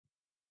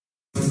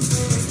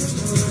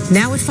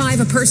Now at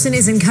 5, a person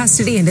is in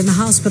custody and in the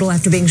hospital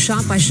after being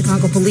shot by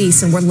Chicago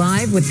police. And we're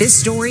live with this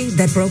story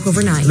that broke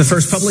overnight. The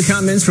first public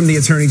comments from the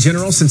Attorney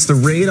General since the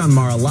raid on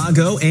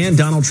Mar-a-Lago and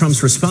Donald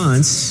Trump's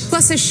response.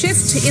 Plus a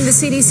shift in the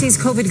CDC's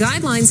COVID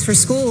guidelines for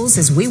schools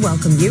as we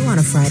welcome you on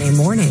a Friday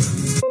morning.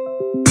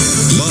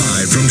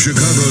 Live from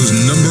Chicago's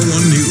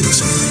 #1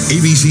 news,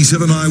 ABC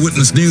 7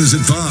 Eyewitness News at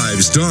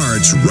 5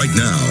 starts right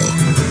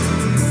now.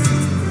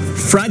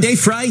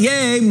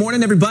 Friday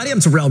morning, everybody.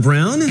 I'm Terrell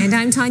Brown. And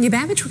I'm Tanya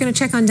Babich. We're going to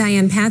check on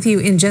Diane Pathieu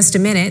in just a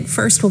minute.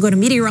 First, we'll go to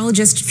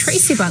meteorologist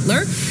Tracy Butler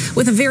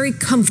with a very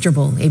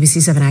comfortable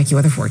ABC 7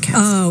 AccuWeather forecast.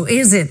 Oh,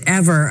 is it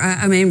ever?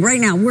 I mean, right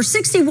now, we're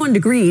 61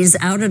 degrees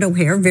out at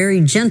O'Hare. Very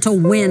gentle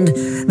wind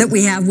that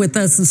we have with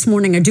us this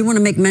morning. I do want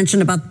to make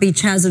mention about the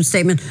beach hazard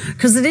statement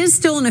because it is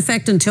still in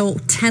effect until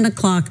 10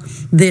 o'clock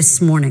this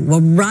morning.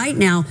 Well, right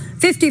now,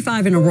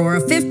 55 in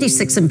Aurora,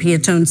 56 in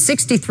Peatone,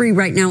 63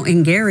 right now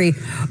in Gary.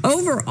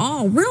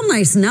 Overall, real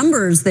nice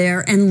numbers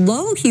there and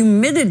low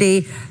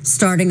humidity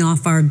starting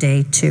off our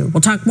day too.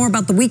 We'll talk more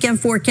about the weekend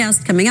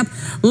forecast coming up.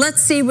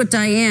 Let's see what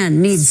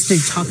Diane needs to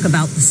talk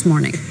about this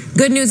morning.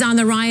 Good news on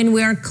the Ryan.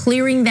 We are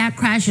clearing that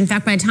crash. In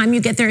fact, by the time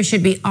you get there, it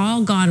should be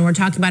all gone. We're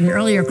talking about an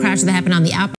earlier crash that happened on the outbound